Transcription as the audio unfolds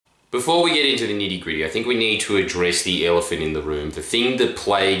before we get into the nitty-gritty, I think we need to address the elephant in the room. The thing that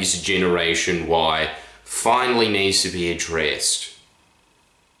plagues Generation Y finally needs to be addressed.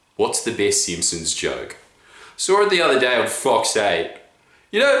 What's the best Simpsons joke? Saw it the other day on Fox 8.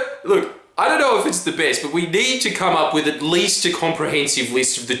 You know, look, I don't know if it's the best, but we need to come up with at least a comprehensive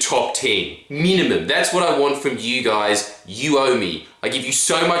list of the top 10. Minimum. That's what I want from you guys. You owe me. I give you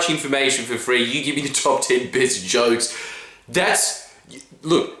so much information for free. You give me the top 10 best jokes.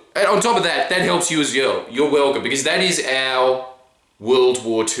 Look, and on top of that, that helps you as well. You're welcome, because that is our World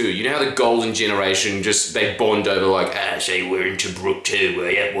War II. You know how the golden generation they bond over like, say we're in Tobruk too,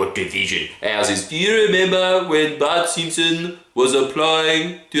 we're at what division? Ours is, do you remember when Bart Simpson was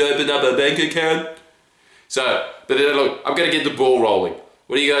applying to open up a bank account? So, but then look, I'm gonna get the ball rolling.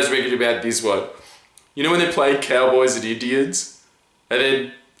 What do you guys reckon about this one? You know when they're playing Cowboys and Indians? And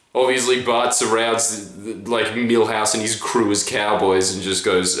then obviously Bart surrounds like Milhouse and his crew as cowboys and just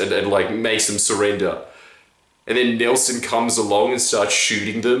goes and like makes them surrender. And then Nelson comes along and starts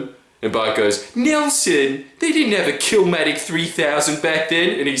shooting them. And Bart goes, Nelson, they didn't have a Killmatic 3000 back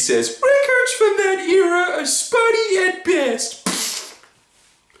then. And he says, records from that era are spotty at best.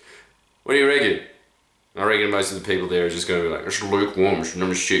 What do you reckon? I reckon most of the people there are just going to be like, it's lukewarm, it's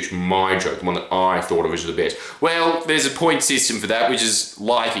number 6, my joke, the one that I thought of was the best. Well, there's a point system for that, which is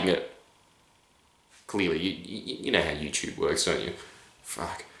liking it. Clearly, you know how YouTube works, don't you?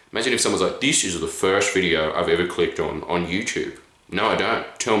 Fuck. Imagine if someone's like, this is the first video I've ever clicked on YouTube. No, I don't.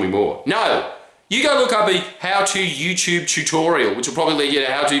 Tell me more. No! You go look up a how-to YouTube tutorial, which will probably lead you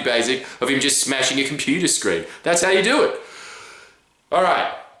to how-to basic of him just smashing a computer screen. That's how you do it.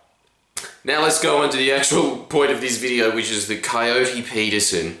 Alright. Now let's go on to the actual point of this video, which is that Coyote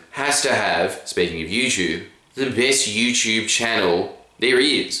Peterson has to have, speaking of YouTube, the best YouTube channel there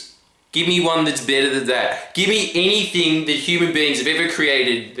is. Give me one that's better than that. Give me anything that human beings have ever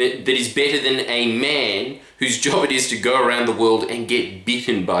created that is better than a man whose job it is to go around the world and get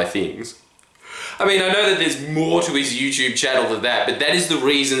bitten by things. I mean, I know that there's more to his YouTube channel than that, but that is the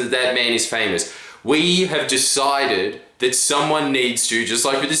reason that that man is famous. We have decided that someone needs to, just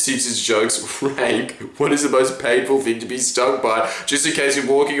like with the Simpsons jokes, rank what is the most painful thing to be stung by, just in case you're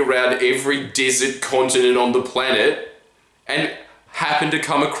walking around every desert continent on the planet and happen to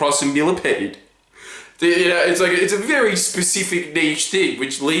come across a millipede. You know, it's a very specific niche thing,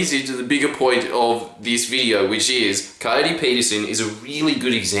 which leads into the bigger point of this video, which is Coyote Peterson is a really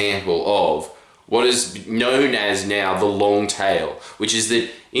good example of what is known as now the long tail, which is that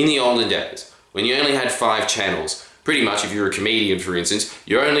in the olden days, when you only had 5 channels, pretty much if you're a comedian, for instance,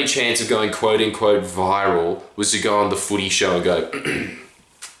 your only chance of going quote-unquote viral was to go on the footy show and go,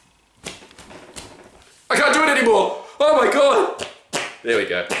 I can't do it anymore! Oh my god! There we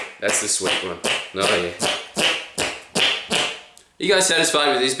go. That's the sweet one. Oh yeah. You guys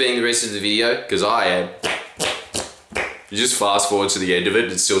satisfied with this being the rest of the video? Because I am. You just fast forward to the end of it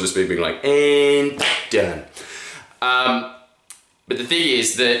and it's still just me being like, and done. But the thing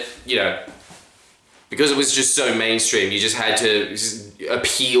is that, you know, because it was just so mainstream, you just had to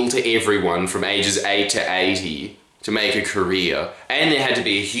appeal to everyone from ages 8 to 80 to make a career. And there had to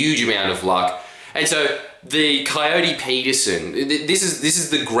be a huge amount of luck. And so the Coyote Peterson, this is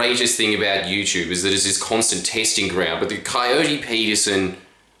the greatest thing about YouTube, is that it's this constant testing ground. But the Coyote Peterson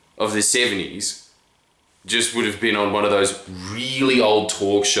of the 70s just would have been on one of those really old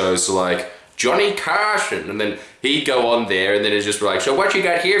talk shows like Johnny Carson, and then he'd go on there and then it'd just be like, so what you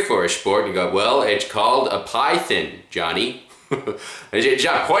got here for a sport? And you go, well, it's called a python, Johnny. It's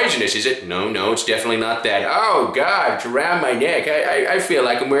not poisonous, is it? No, it's definitely not that. Oh God, it's around my neck. I feel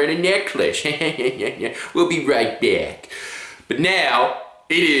like I'm wearing a necklace. We'll be right back. But now,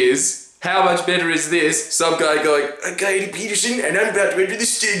 it is, how much better is this? Some guy going, I'm Coyote Peterson and I'm about to enter the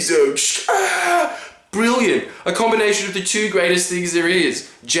sting zone. Brilliant. A combination of the 2 greatest things there is.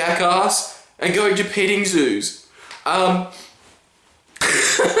 Jackass and going to petting zoos.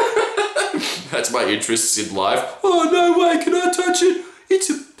 That's my interests in life. Oh no way, can I touch it? It's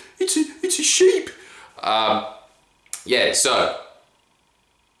a sheep. Yeah, so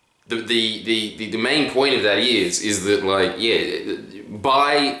the main point of that is that, like, yeah,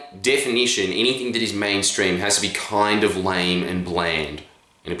 by definition, anything that is mainstream has to be kind of lame and bland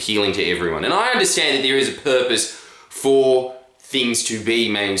and appealing to everyone. And I understand that there is a purpose for things to be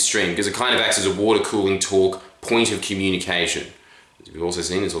mainstream because it kind of acts as a water cooling talk point of communication. As we've also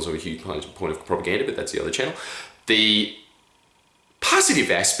seen, there's also a huge point of propaganda, but that's the other channel. The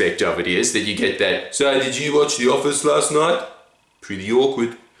positive aspect of it is that you get that, so did you watch The Office last night? Pretty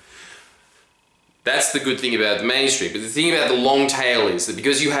awkward. That's the good thing about the mainstream. But the thing about the long tail is that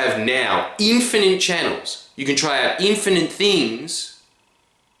because you have now infinite channels, you can try out infinite things,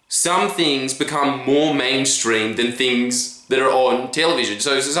 some things become more mainstream than things that are on television.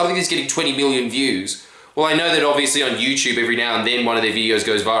 So something that's getting 20 million views, well, I know that obviously on YouTube every now and then one of their videos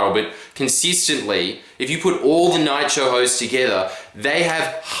goes viral, but consistently, if you put all the night show hosts together, they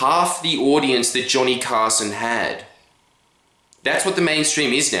have half the audience that Johnny Carson had. That's what the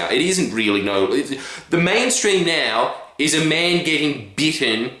mainstream is now. It isn't really the mainstream now is a man getting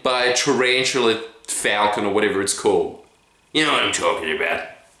bitten by a tarantula falcon or whatever it's called. You know what I'm talking about.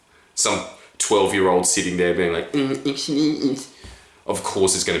 Some 12-year-old sitting there being like, of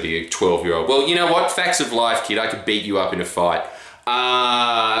course it's going to be a 12-year-old. Well, you know what? Facts of life, kid. I could beat you up in a fight.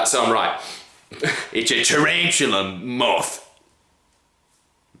 So I'm right. It's a tarantula moth.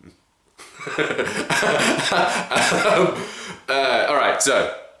 Alright,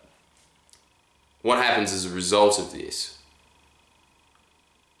 so what happens as a result of this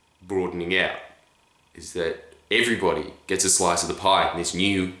broadening out is that everybody gets a slice of the pie in this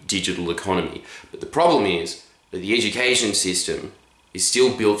new digital economy. But the problem is that the education system is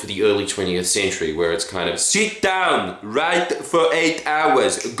still built for the early 20th century, where it's kind of sit down, write for 8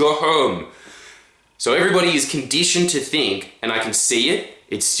 hours, go home. So everybody is conditioned to think, and I can see it,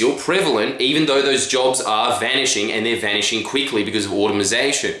 it's still prevalent, even though those jobs are vanishing, and they're vanishing quickly because of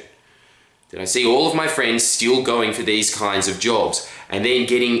automation. That I see all of my friends still going for these kinds of jobs, and then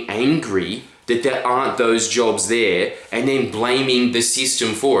getting angry that there aren't those jobs there, and then blaming the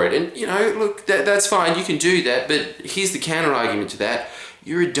system for it. And, you know, look, that's fine, you can do that, but here's the counter-argument to that.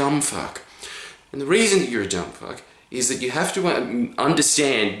 You're a dumb fuck. And the reason that you're a dumb fuck is that you have to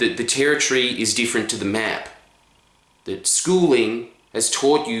understand that the territory is different to the map. That schooling has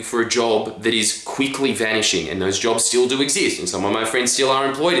taught you for a job that is quickly vanishing, and those jobs still do exist, and some of my friends still are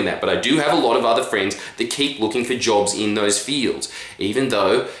employed in that, but I do have a lot of other friends that keep looking for jobs in those fields, even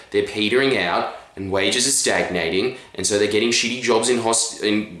though they're petering out and wages are stagnating, and so they're getting shitty jobs in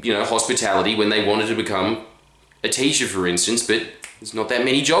hospitality when they wanted to become a teacher, for instance, but there's not that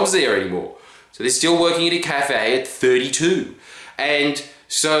many jobs there anymore. So they're still working at a cafe at 32. And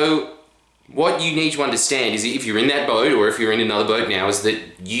so what you need to understand is that if you're in that boat, or if you're in another boat now, is that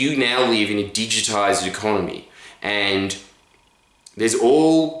you now live in a digitized economy, and there's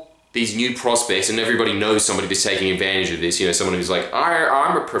all these new prospects, and everybody knows somebody that's taking advantage of this. You know, someone who's like,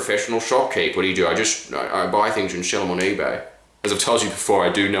 I'm a professional shopkeep. What do you do? I buy things and sell them on eBay. As I've told you before, I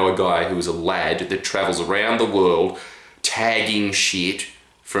do know a guy who is a lad that travels around the world tagging shit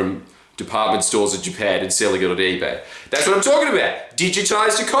from department stores in Japan and selling it on eBay. That's what I'm talking about.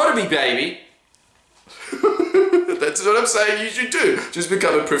 Digitized economy, baby. That's what I'm saying you should do. Just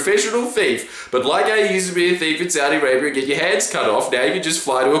become a professional thief. But like I used to be a thief in Saudi Arabia and get your hands cut off, now you can just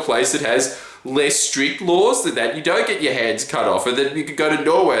fly to a place that has less strict laws than that. You don't get your hands cut off, and then you can go to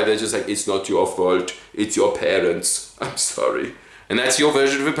Norway. They're just like, it's not your fault. It's your parents. I'm sorry. And that's your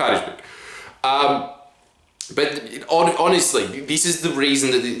version of a punishment. But honestly, this is the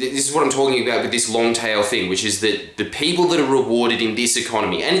reason that this is what I'm talking about with this long tail thing, which is that the people that are rewarded in this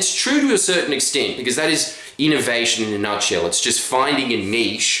economy, and it's true to a certain extent, because that is innovation in a nutshell. It's just finding a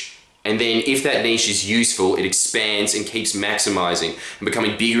niche, and then if that niche is useful, it expands and keeps maximizing and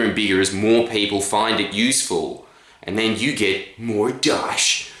becoming bigger and bigger as more people find it useful, and then you get more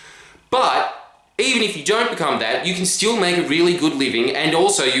dash. But even if you don't become that, you can still make a really good living, and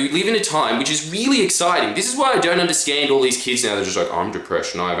also you live in a time which is really exciting. This is why I don't understand all these kids now that are just like, I'm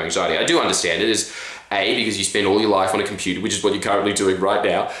depressed and I have anxiety. I do understand it as A, because you spend all your life on a computer, which is what you're currently doing right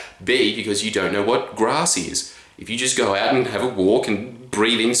now. B, because you don't know what grass is. If you just go out and have a walk and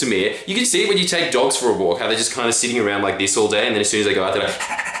breathe in some air, you can see it when you take dogs for a walk, how they're just kind of sitting around like this all day, and then as soon as they go out, they're like,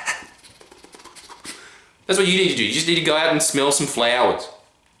 that's what you need to do. You just need to go out and smell some flowers.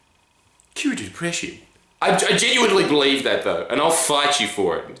 Cure depression. I genuinely believe that though, and I'll fight you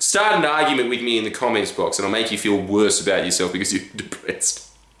for it. Start an argument with me in the comments box and I'll make you feel worse about yourself because you're depressed.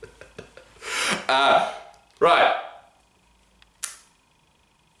 Right.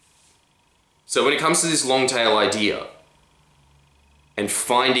 So when it comes to this long tail idea and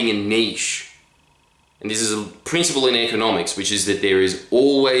finding a niche, and this is a principle in economics, which is that there is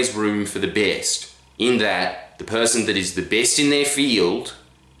always room for the best, in that the person that is the best in their field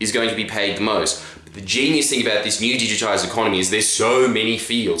is going to be paid the most. But the genius thing about this new digitized economy is there's so many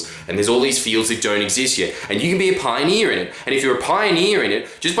fields, and there's all these fields that don't exist yet, and you can be a pioneer in it. And if you're a pioneer in it,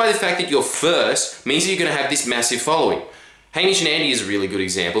 just by the fact that you're first means that you're going to have this massive following. Hamish and Andy is a really good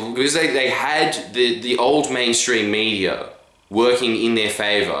example, because they had the old mainstream media working in their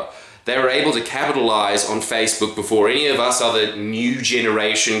favor. They were able to capitalize on Facebook before any of us other new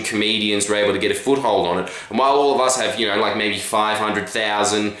generation comedians were able to get a foothold on it. And while all of us have, like maybe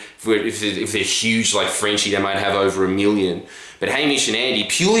 500,000, if they're huge like Frenchie, they might have over 1 million. but Hamish and Andy,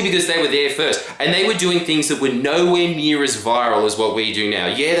 purely because they were there first. And they were doing things that were nowhere near as viral as what we do now.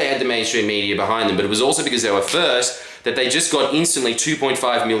 Yeah, they had the mainstream media behind them, but it was also because they were first that they just got instantly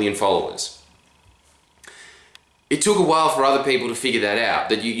 2.5 million followers. It took a while for other people to figure that out,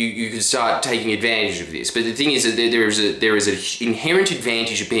 that you could start taking advantage of this. But the thing is that there is an inherent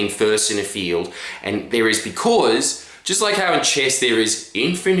advantage of being first in a field, and there is because, just like how in chess there is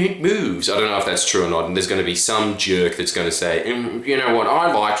infinite moves, I don't know if that's true or not, and there's going to be some jerk that's going to say, you know what,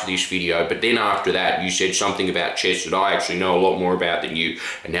 I liked this video, but then after that you said something about chess that I actually know a lot more about than you,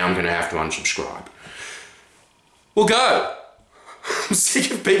 and now I'm going to have to unsubscribe. Well, go! I'm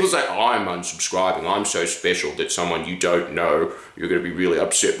sick of people saying, I'm unsubscribing, I'm so special that someone you don't know, you're going to be really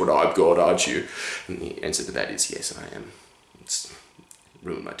upset what I've got, aren't you? And the answer to that is yes, I am. It's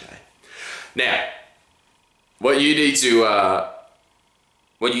ruined my day. Now, what you need to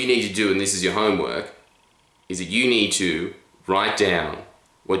do, and this is your homework, is that you need to write down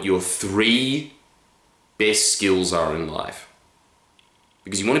what your 3 best skills are in life.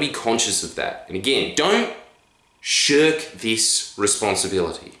 Because you want to be conscious of that. And again, don't shirk this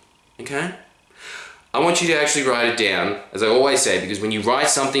responsibility, okay? I want you to actually write it down, as I always say, because when you write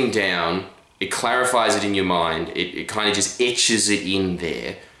something down, it clarifies it in your mind, it kind of just etches it in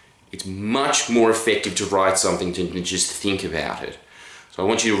there. It's much more effective to write something than just think about it. So I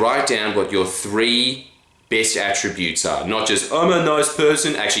want you to write down what your 3 best attributes are, not just, I'm a nice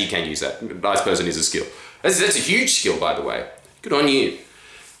person. Actually, you can use that. Nice person is a skill. That's a huge skill, by the way. Good on you.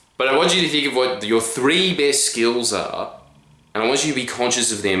 But I want you to think of what your 3 best skills are, and I want you to be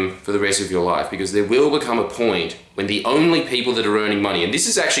conscious of them for the rest of your life, because there will become a point when the only people that are earning money, and this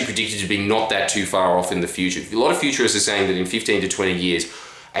is actually predicted to be not that too far off in the future. A lot of futurists are saying that in 15 to 20 years,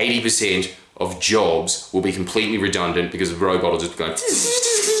 80% of jobs will be completely redundant because the robot will just go,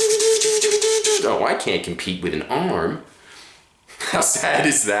 oh, I can't compete with an arm. How sad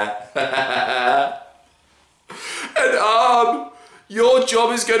is that? An arm! Your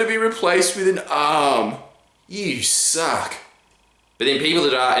job is going to be replaced with an arm. You suck. But then people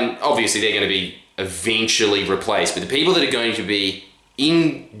that are, and obviously they're going to be eventually replaced, but the people that are going to be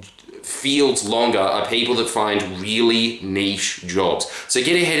in fields longer are people that find really niche jobs. So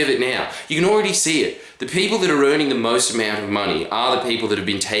get ahead of it now. You can already see it. The people that are earning the most amount of money are the people that have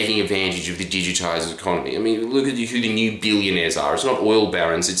been taking advantage of the digitized economy. I mean, look at who the new billionaires are. It's not oil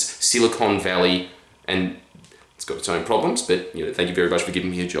barons, it's Silicon Valley, and it's got its own problems, but thank you very much for giving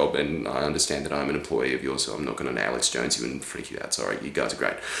me a job, and I understand that I'm an employee of yours, so I'm not going to Alex Jones you and freak you out. Sorry, you guys are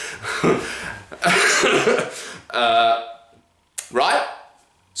great. Right?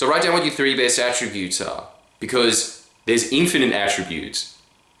 So write down what your 3 best attributes are, because there's infinite attributes.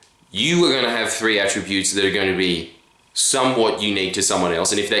 You are going to have 3 attributes that are going to be somewhat unique to someone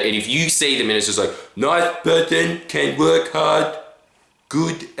else, and if you see them and it's just like, nice person, can work hard,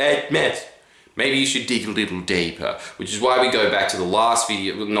 good at math, maybe you should dig a little deeper, which is why we go back to the last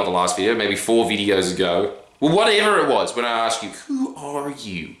video, not the last video, maybe 4 videos ago, well, whatever it was, when I asked you, who are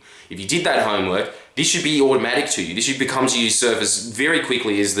you? If you did that homework, this should be automatic to you. This should become to your surface very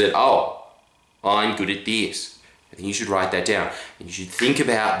quickly, is that, oh, I'm good at this. And then you should write that down. And you should think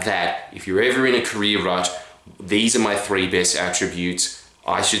about that. If you're ever in a career rut, these are my 3 best attributes.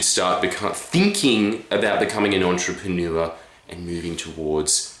 I should start thinking about becoming an entrepreneur and moving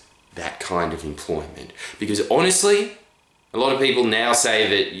towards that kind of employment. Because honestly, a lot of people now say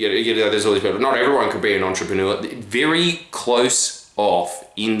that, there's all these people, not everyone could be an entrepreneur. Very close off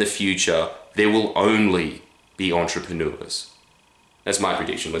in the future, there will only be entrepreneurs. That's my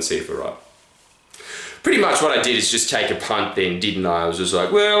prediction. Let's see if we're right. Pretty much what I did is just take a punt then, didn't I? I was just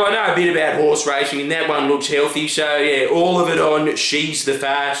like, well, I know a bit about horse racing and that one looks healthy, so yeah, all of it on She's the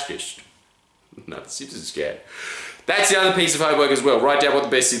Fastest. No, the Simpsons scared. That's the other piece of homework as well. Write down what the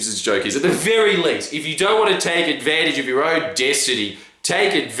best Simpsons joke is. At the very least, if you don't want to take advantage of your own destiny,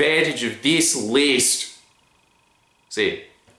 take advantage of this list. See you.